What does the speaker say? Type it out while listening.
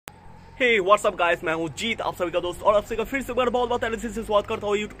हे WhatsApp guys, मैं हूं जीत, आप सभी का दोस्त, और आपसे फिर से बहुत बहुत एनालिसिस से स्वागत करता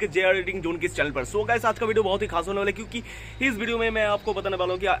हूं यूट्यूब के जेआर एडिटिंग जोन के इस चैनल पर। सो गाइस, आज का वीडियो बहुत ही खास होने वाला है क्योंकि इस वीडियो में मैं आपको बताने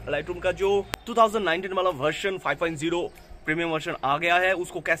वाला हूं कि लाइटरूम का जो 2019 वाला वर्जन 5.0 प्रीमियम वर्जन आ गया है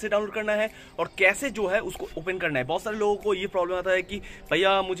उसको कैसे डाउनलोड करना है और कैसे जो है उसको ओपन करना है। बहुत सारे लोगों को ये प्रॉब्लम आता है कि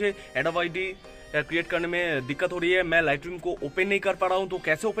भैया मुझे एडोब आईडी क्रिएट करने में दिक्कत हो रही है, मैं लाइटरूम को ओपन नहीं कर पा रहा हूं, तो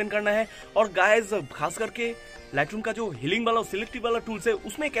कैसे ओपन करना है। और गाइस, खास करके लाइटरूम का जो हीलिंग वाला और सिलेक्टिव वाला टूल्स है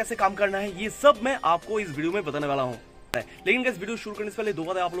उसमें कैसे काम करना है, ये सब मैं आपको इस वीडियो में बताने वाला हूँ। लेकिन गाइस, वीडियो शुरू करने से पहले दो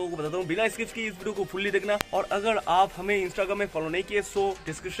बातें आप लोगों को बताता हूँ, बिना स्किप किए इस वीडियो को फुल्ली देखना। और अगर आप हमें इंस्टाग्राम में फॉलो नहीं किए सो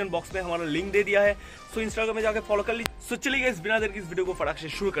डिस्क्रिप्शन बॉक्स में हमारा लिंक दे दिया है, सो इंस्टाग्राम में जाकर फॉलो कर लीजिए। सो चलिए गाइस, बिना देर के इस वीडियो को फटाक से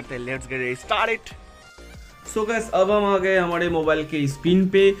शुरू करते हैं। Let's get started. So guys, अब हम आ गए हमारे मोबाइल के स्क्रीन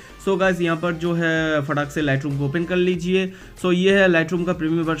पे। सो गाइस, यहाँ पर जो है फटाक से लाइटरूम को ओपन कर लीजिए। सो ये है लाइटरूम का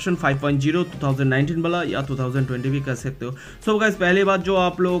प्रीमियम वर्जन 5.0 2019 वाला, या 2020 भी कर सकते हो। सो गाइस, पहली बात जो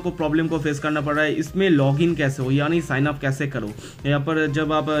आप लोगों को प्रॉब्लम को फेस करना पड़ रहा है, इसमें लॉगिन कैसे हो, यानी साइन अप कैसे करो। यहाँ पर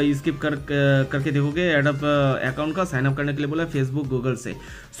जब आप स्किप करके देखोगे, एडोब अकाउंट का साइन अप करने के लिए बोला फेसबुक गूगल से।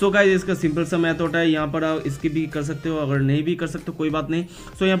 सो गाइस, इसका सिंपल सा मेथड है, यहाँ पर आप स्किप भी कर सकते हो, अगर नहीं भी कर सकते हो कोई बात नहीं।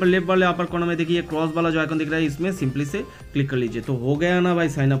 सो यहाँ पर लेफ्ट वाले अपर कॉर्नर में देखिए क्रॉस वाला जो आइकन दिख रहा है, इसमें सिंपली से क्लिक कर लीजिए। तो हो गया ना भाई,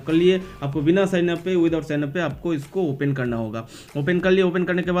 साइन अप कर लिए। आपको बिना साइन अप पे, विदाउट साइन अप पे आपको इसको ओपन करना होगा। ओपन कर लिए। ओपन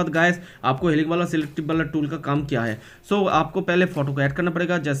करने के बाद गाइस, आपको हीलिंग वाला सिलेक्टिव वाला टूल का काम क्या है। सो आपको पहले फोटो को ऐड करना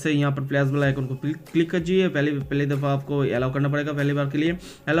पड़ेगा। जैसे यहाँ पर प्लस वाला आइकन को क्लिक कीजिए, पहली दफा आपको अलाउ करना पड़ेगा, पहली बार के लिए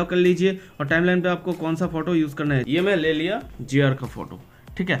अलाउ कर लीजिए। और टाइमलाइन पे आपको कौन सा फोटो यूज करना है, ये मैं ले लिया जीआर का फोटो,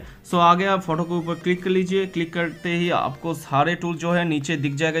 ठीक है। सो आगे आप फोटो के ऊपर क्लिक कर लीजिए। क्लिक करते ही आपको सारे टूल जो है नीचे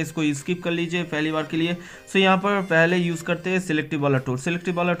दिख जाएगा, इसको स्किप कर लीजिए पहली बार के लिए। सो यहाँ पर पहले यूज़ करते हैं सिलेक्टिव वाला टूल।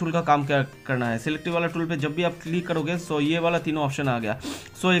 सिलेक्टिव वाला टूल का काम क्या करना है, सिलेक्टिव वाला टूल पे जब भी आप क्लिक करोगे सो ये वाला तीनों ऑप्शन आ गया।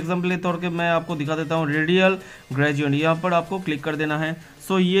 सो एग्जाम्पल के तौर पे मैं आपको दिखा देता हूँ, रेडियल ग्रेजुएंट, यहाँ पर आपको क्लिक कर देना है।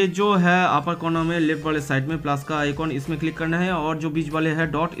 सो ये जो है अपर कॉर्नर में लेफ्ट वाले साइड में प्लस का आइकॉन, इसमें क्लिक करना है, और जो बीच वाले है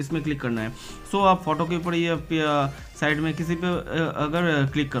डॉट, इसमें क्लिक करना है। सो आप फोटो के ऊपर ये साइड में किसी पे अगर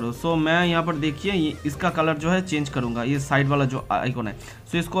क्लिक करो, सो मैं यहाँ पर देखिए इसका कलर जो है चेंज करूँगा, ये साइड वाला जो आइकॉन है।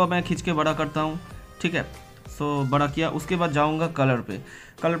 सो इसको मैं खींच के बड़ा करता हूँ, ठीक है। सो बड़ा किया, उसके बाद जाऊँगा कलर पे।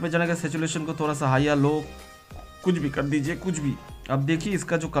 कलर पे जाने के सैचुरेशन को थोड़ा सा हाई या लो कुछ भी कर दीजिए, कुछ भी। अब देखिए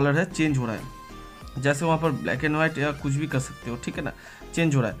इसका जो कलर है चेंज हो रहा है, जैसे वहाँ पर ब्लैक एंड वाइट या कुछ भी कर सकते हो, ठीक है ना,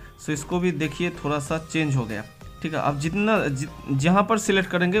 चेंज हो रहा है। सो इसको भी देखिए थोड़ा सा चेंज हो गया, ठीक है। अब जितना जहाँ पर सिलेक्ट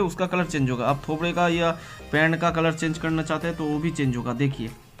करेंगे उसका कलर चेंज होगा। आप थोबड़े का या पैंट का कलर चेंज करना चाहते हैं तो वो भी चेंज होगा, देखिए,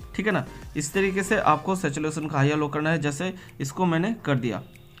 ठीक है ना। इस तरीके से आपको सैचुरेशन का हाई या लो करना है, जैसे इसको मैंने कर दिया,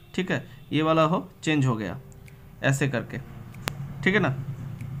 ठीक है, ये वाला हो चेंज हो गया ऐसे करके, ठीक है ना।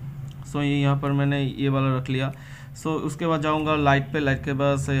 सो ये यहाँ पर मैंने ये वाला रख लिया। सो उसके बाद जाऊंगा लाइट पे, लाइट के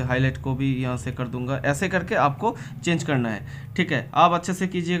बाद से हाईलाइट को भी यहाँ से कर दूंगा। ऐसे करके आपको चेंज करना है, ठीक है। आप अच्छे से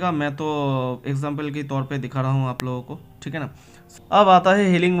कीजिएगा, मैं तो एग्जांपल के तौर पे दिखा रहा हूँ आप लोगों को, ठीक है ना। अब आता है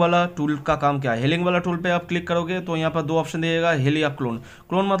हीलिंग वाला टूल का काम क्या है। हीलिंग वाला टूल पे आप क्लिक करोगे तो यहाँ पर दो ऑप्शन दिएगा, हील या क्लोन।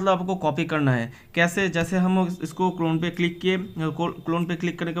 क्लोन मतलब आपको कॉपी करना है। कैसे, जैसे हम इसको क्लोन पे क्लिक किए, क्लोन पे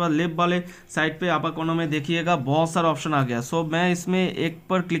क्लिक करने के बाद लेफ्ट वाले साइड पे अपर कॉर्नर में देखिएगा बहुत सारा ऑप्शन आ गया। सो मैं इसमें एक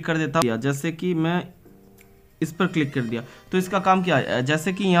पर क्लिक कर देता हूँ, जैसे कि मैं इस पर क्लिक कर दिया। तो इसका काम क्या है,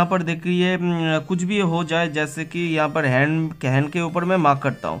 जैसे कि यहाँ पर देखिए कुछ भी हो जाए, जैसे कि यहाँ पर हैंड के ऊपर मैं मार्क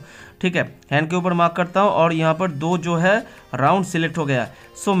करता हूँ, ठीक है, हैंड के ऊपर मार्क करता हूँ और यहाँ पर दो जो है राउंड सिलेक्ट हो गया है।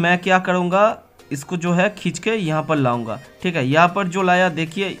 सो मैं क्या करूँगा, इसको जो है खींच के यहाँ पर लाऊंगा, ठीक है। यहाँ पर जो लाया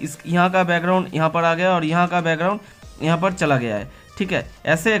देखिए, इस यहाँ का बैकग्राउंड यहाँ पर आ गया और यहाँ का बैकग्राउंड यहाँ पर चला गया है, ठीक है।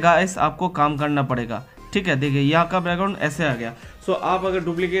 ऐसे गाइस आपको काम करना पड़ेगा, ठीक है। देखिए यहाँ का बैकग्राउंड ऐसे आ गया। सो आप अगर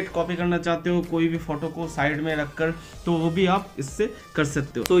डुप्लीकेट कॉपी करना चाहते हो कोई भी फोटो को साइड में रखकर, तो वो भी आप इससे कर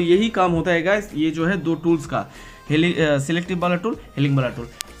सकते हो। तो यही काम होता है गाइस, ये जो है दो टूल्स का, सिलेक्टिव वाला टूल, हीलिंग वाला tool.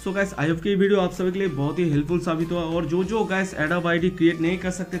 So guys, I hope कि ये वीडियो आप सभी के लिए बहुत ही हेल्पफुल साबित हुआ। और जो गाइस एडोब आईडी क्रिएट नहीं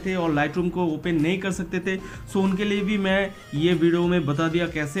कर सकते थे और लाइटरूम को ओपन नहीं कर सकते थे, सो उनके लिए भी मैं ये वीडियो में बता दिया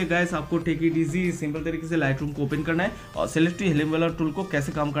कैसे गाइस आपको टेक इट इजी सिंपल तरीके से लाइटरूम को ओपन करना है और सिलेक्टिव हीलिंग वाला टूल को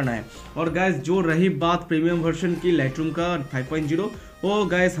कैसे काम करना है। और गाइस, जो रही बात प्रीमियम वर्जन की लाइटरूम का 5.0, वो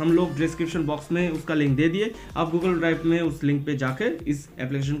गाइस हम लोग डिस्क्रिप्शन बॉक्स में उसका लिंक दे दिए। आप गूगल ड्राइव में उस लिंक पे जाकर इस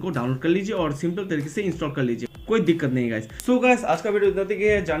एप्लीकेशन को डाउनलोड कर लीजिए और सिंपल तरीके से इंस्टॉल कर लीजिए, कोई दिक्कत नहीं गाइस। सो गाइस, आज का वीडियो इतना तक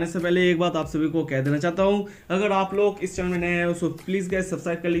है। जाने से पहले एक बात आप सभी को कह देना चाहता हूं, अगर आप लोग इस चैनल में नए हैं सो प्लीज गाइस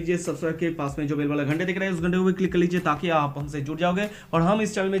सब्सक्राइब कर लीजिए। सब्सक्राइब के पास में जो बेल वाला घंटे दिख रहा है उस घंटे को भी क्लिक कर लीजिए, ताकि आप हमसे जुड़ जाओगे और हम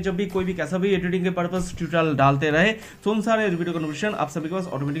इस चैनल में जब भी कोई भी कैसा भी एडिटिंग के पर्पस ट्यूटोरियल डालते रहे तो उन सारे वीडियो का नोटिफिकेशन आप सभी के पास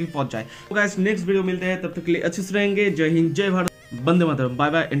ऑटोमेटिकली पहुंच जाए। तो गाइस, नेक्स्ट वीडियो मिलते हैं, तब तक के लिए अच्छे से रहेंगे। जय हिंद, जय Bharat, Vande Mataram, bye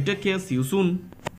bye and take care, C you soon.